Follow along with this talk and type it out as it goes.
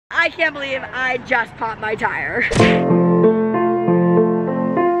I can't believe I just popped my tire.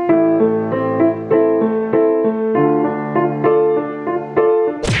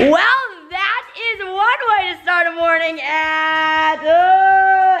 Well, that is one way to start a morning at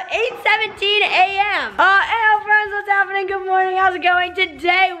 8:17 a.m. Hey friends, what's happening? Good morning, how's it going?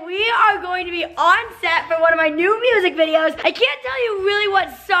 Today we are going to be on set for one of my new music videos. I can't tell you really what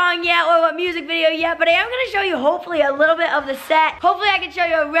song yet or what music video yet, but I am going to show you hopefully a little bit of the set. Hopefully I can show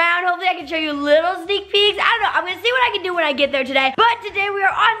you around, hopefully I can show you little sneak peeks. I don't know, I'm going to see what I can do when I get there today. But today we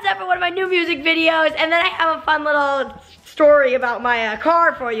are on set for one of my new music videos, and then I have a fun little story about my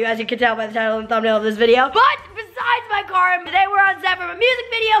car for you, as you can tell by the title and thumbnail of this video. But besides my car, today we're on set for a music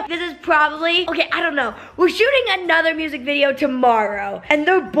video. This is probably, okay, I don't know. We're shooting another music video tomorrow, and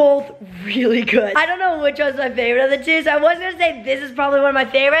they're both really good. I don't know which one's my favorite of the two, so I was gonna say this is probably one of my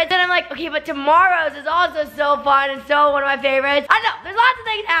favorites. Then I'm like, okay, but tomorrow's is also so fun and so one of my favorites. I don't know, there's lots of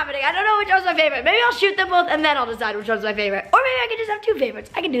things happening. I don't know which one's my favorite. Maybe I'll shoot them both and then I'll decide which one's my favorite. Or maybe I can just have two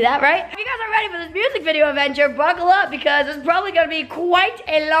favorites. I can do that, right? If you guys are ready for this music video adventure, buckle up because it's probably gonna be quite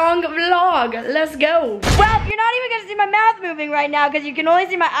a long vlog. Let's go. Well, you're not even gonna see my mouth moving right now because you can only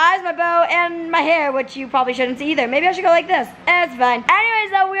see my eyes, my bow, and my hair, which you probably shouldn't see either. Maybe I should go like this. It's fine.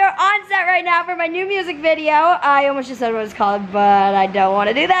 Anyways, though, we are on set right now for my new music video. I almost just said what it's called, but I don't want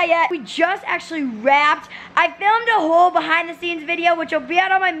to do that yet. We just actually wrapped. I filmed a whole behind the scenes video, which will be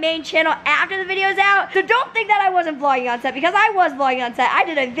out on my main channel after the video's out. So don't think that I wasn't vlogging on set, because I was vlogging on set. I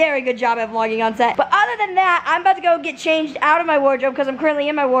did a very good job at vlogging on set. But other than that, I'm about to go get changed out of my wardrobe because I'm currently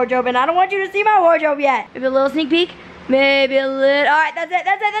in my wardrobe and I don't want you to see my wardrobe yet. Maybe a little sneak peek. Maybe a little. All right, that's it.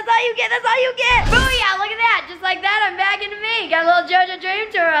 That's it. That's all you get. That's all you get. Booyah! Look at that. Just like that, I'm back into me. Got a little JoJo Dream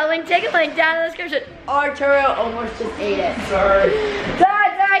Turo. Ticket link down in the description. Arturo almost just ate it. Sorry. Sorry.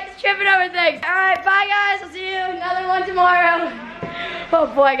 Just tripping over things. All right, bye guys. I'll see you another one tomorrow. Oh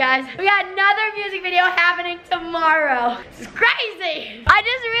boy, guys. We got another music video happening tomorrow. This is crazy. I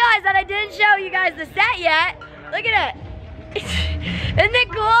just realized that I didn't show you guys the set yet. Look at it. Isn't it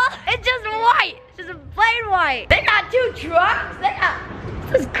cool? It's just white. It's just plain white. They got two trucks.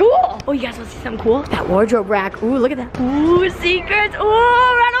 This is cool. Oh, you guys want to see something cool? That wardrobe rack. Ooh, look at that. Ooh, secrets. Ooh,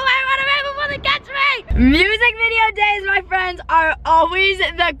 run away before they catch me. Music video days, my friends, are always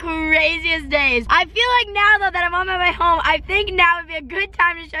the craziest days. I feel like now, though, that I'm on my way home, I think now would be a good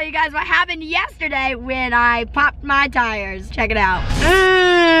time to show you guys what happened yesterday when I popped my tires. Check it out.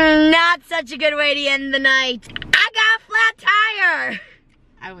 Not such a good way to end the night. I got a flat tire.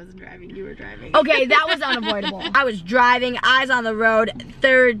 I wasn't driving, you were driving. Okay, that was unavoidable. I was driving, eyes on the road.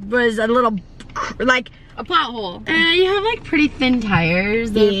 Third was a little, like, a pothole. You have like pretty thin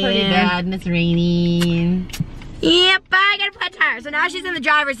tires. They're pretty bad and it's raining. Yep, I got a flat tire. So now she's in the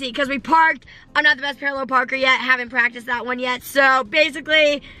driver's seat because we parked. I'm not the best parallel parker yet. Haven't practiced that one yet. So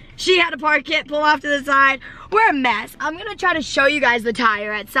basically, she had to park it, pull off to the side. We're a mess. I'm gonna try to show you guys the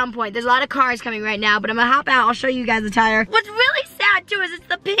tire at some point. There's a lot of cars coming right now, but I'm gonna hop out. I'll show you guys the tire. What's really sad too is it's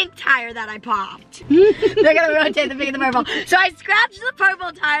the pink tire that I popped. They're gonna rotate the pink and the purple. So I scratched the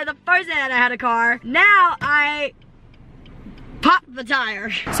purple tire the first day that I had a car. Now I popped the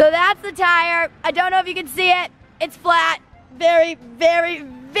tire. So that's the tire. I don't know if you can see it. It's flat. Very, very,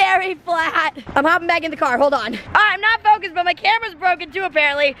 very flat. I'm hopping back in the car, hold on. All right, I'm not focused, but my camera's broken too,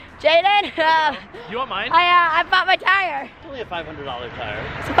 apparently. Jaden, you want mine? I popped my tire. It's only a $500 tire.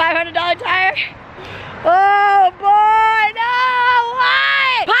 It's a $500 tire? Oh boy, no,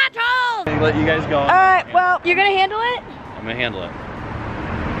 why? Potholes! I'm gonna let you guys go. All right, well, you're gonna handle it? I'm gonna handle it.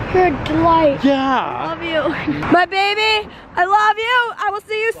 You're a delight. Yeah. I love you. My baby, I love you. I will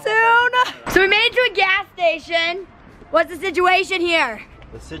see you soon. So we made it to a gas station. What's the situation here?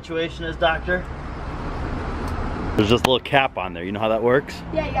 The situation is, Doctor, there's just a little cap on there. You know how that works?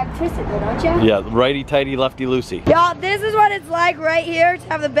 Yeah, you gotta twist it though, don't you? Yeah, righty-tighty, lefty-loosey. Y'all, this is what it's like right here to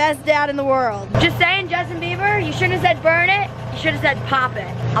have the best dad in the world. Just saying, Justin Bieber, you shouldn't have said burn it. You should have said pop it.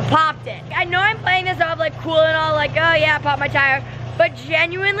 I popped it. I know I'm playing this off like cool and all, like, oh yeah, I popped my tire. But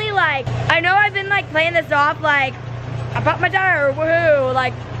genuinely, like, I know I've been like playing this off like, I popped my tire, woohoo,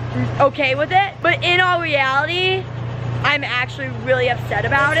 like, okay with it. But in all reality, I'm actually really upset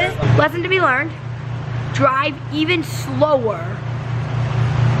about it. Lesson to be learned, drive even slower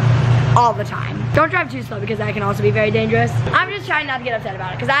all the time. Don't drive too slow because that can also be very dangerous. I'm just trying not to get upset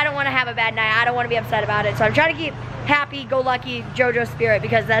about it because I don't want to have a bad night. I don't want to be upset about it. So I'm trying to keep happy, go lucky, JoJo spirit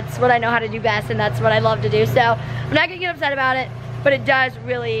because that's what I know how to do best and that's what I love to do. So I'm not gonna get upset about it, but it does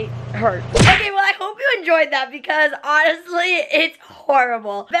really hurt. Okay, well I hope you enjoyed that because honestly, it's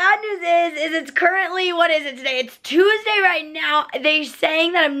horrible. Bad news is it's currently, what is it today? It's Tuesday right now. They're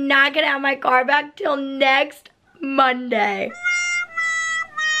saying that I'm not gonna have my car back till next Monday.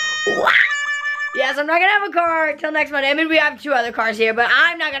 Wow! Yes, I'm not gonna have a car till next Monday. I mean, we have 2 other cars here, but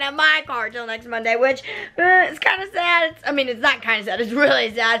I'm not gonna have my car till next Monday, which is kind of sad. It's not kind of sad. It's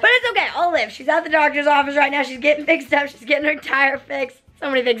really sad, but it's okay. I'll live. She's at the doctor's office right now. She's getting fixed up. She's getting her tire fixed. So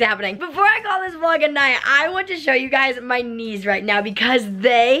many things happening. Before I call this vlog a night, I want to show you guys my knees right now because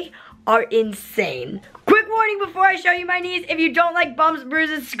they are insane. Quick warning before I show you my knees. If you don't like bumps,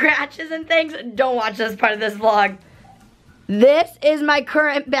 bruises, scratches, and things, don't watch this part of this vlog. This is my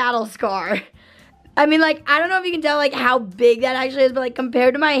current battle scar. I mean, like, I don't know if you can tell, like, how big that actually is, but, like,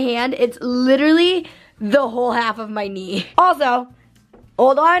 compared to my hand, it's literally the whole half of my knee. Also,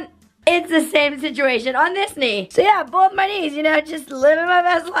 hold on, it's the same situation on this knee. So, yeah, both my knees, you know, just living my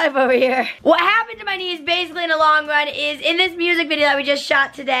best life over here. What happened to my knees, basically, in the long run, is in this music video that we just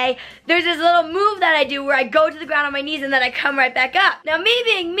shot today, there's this little move that I do where I go to the ground on my knees and then I come right back up. Now, me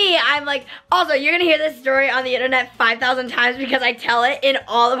being me, I'm like, also, you're gonna hear this story on the internet 5,000 times because I tell it in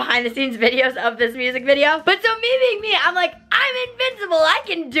all the behind-the-scenes videos of this music video. But so me being me, I'm like, I'm invincible. I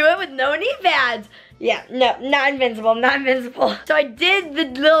can do it with no knee pads. Yeah, no, not invincible, not invincible. So I did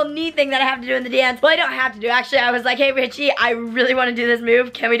the little knee thing that I have to do in the dance. Well, I don't have to do. Actually, I was like, hey, Richie, I really want to do this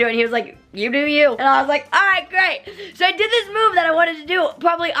move. Can we do it? And he was like, you do you. And I was like, all right, great. So I did this move that I wanted to do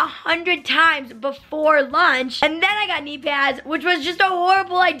probably 100 times before lunch. And then I got knee pads, which was just a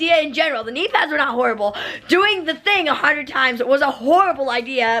horrible idea in general. The knee pads were not horrible. Doing the thing 100 times was a horrible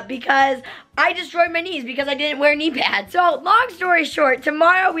idea because I destroyed my knees because I didn't wear knee pads. So long story short,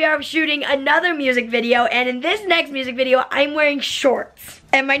 tomorrow we are shooting another music video. And in this next music video, I'm wearing shorts.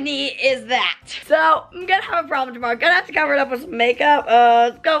 And my knee is that. So, I'm gonna have a problem tomorrow. Gonna have to cover it up with some makeup.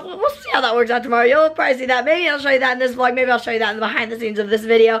 We'll see how that works out tomorrow. You'll probably see that. Maybe I'll show you that in this vlog. Maybe I'll show you that in the behind the scenes of this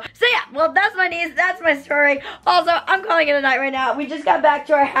video. So yeah, well, that's my knees. That's my story. Also, I'm calling it a night right now. We just got back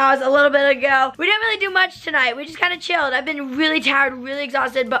to our house a little bit ago. We didn't really do much tonight. We just kind of chilled. I've been really tired, really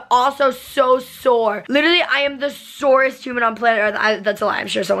exhausted, but also so sore. Literally, I am the sorest human on planet Earth. That's a lie. I'm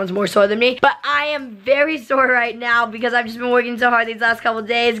sure someone's more sore than me. But I am very sore right now because I've just been working so hard these last couple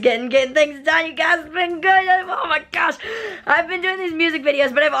days, getting things done. You guys have been good. Oh my gosh. I've been doing these music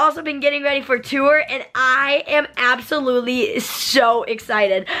videos, but I've also been getting ready for tour, and I am absolutely so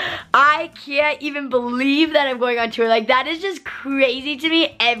excited. I can't even believe that I'm going on tour. Like, that is just crazy to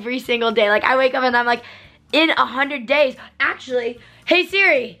me every single day. Like, I wake up and I'm like, in 100 days. Actually, hey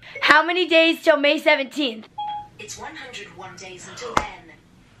Siri, how many days till May 17th? It's 101 days until then.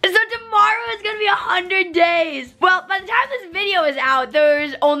 So tomorrow is gonna be 100 days. Well, by the time this video is out,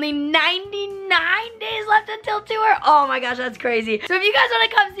 there's only 99 days left until tour. Oh my gosh, that's crazy. So if you guys wanna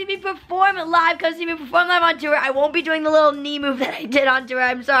come see me perform live, come see me perform live on tour. I won't be doing the little knee move that I did on tour.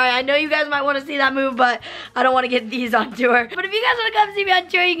 I'm sorry. I know you guys might wanna see that move, but I don't wanna get these on tour. But if you guys wanna come see me on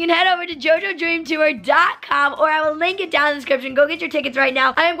tour, you can head over to JoJoDreamTour.com, or I will link it down in the description. Go get your tickets right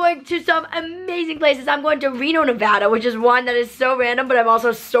now. I am going to some amazing places. I'm going to Reno, Nevada, which is one that is so random, but I'm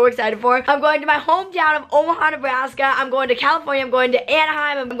also so excited for. I'm going to my hometown of Omaha, Nebraska. I'm going to California. I'm going to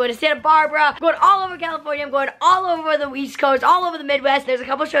Anaheim. I'm going to Santa Barbara. I'm going all over California. I'm going all over the East Coast, all over the Midwest. There's a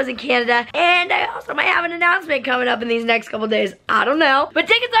couple shows in Canada, and I also might have an announcement coming up in these next couple days. I don't know. But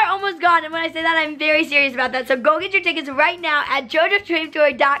tickets are almost gone, and when I say that, I'm very serious about that. So go get your tickets right now at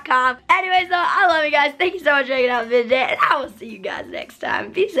JoJoDreamTour.com. Anyways, though, I love you guys. Thank you so much for hanging out with me today, and I will see you guys next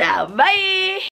time. Peace out. Bye.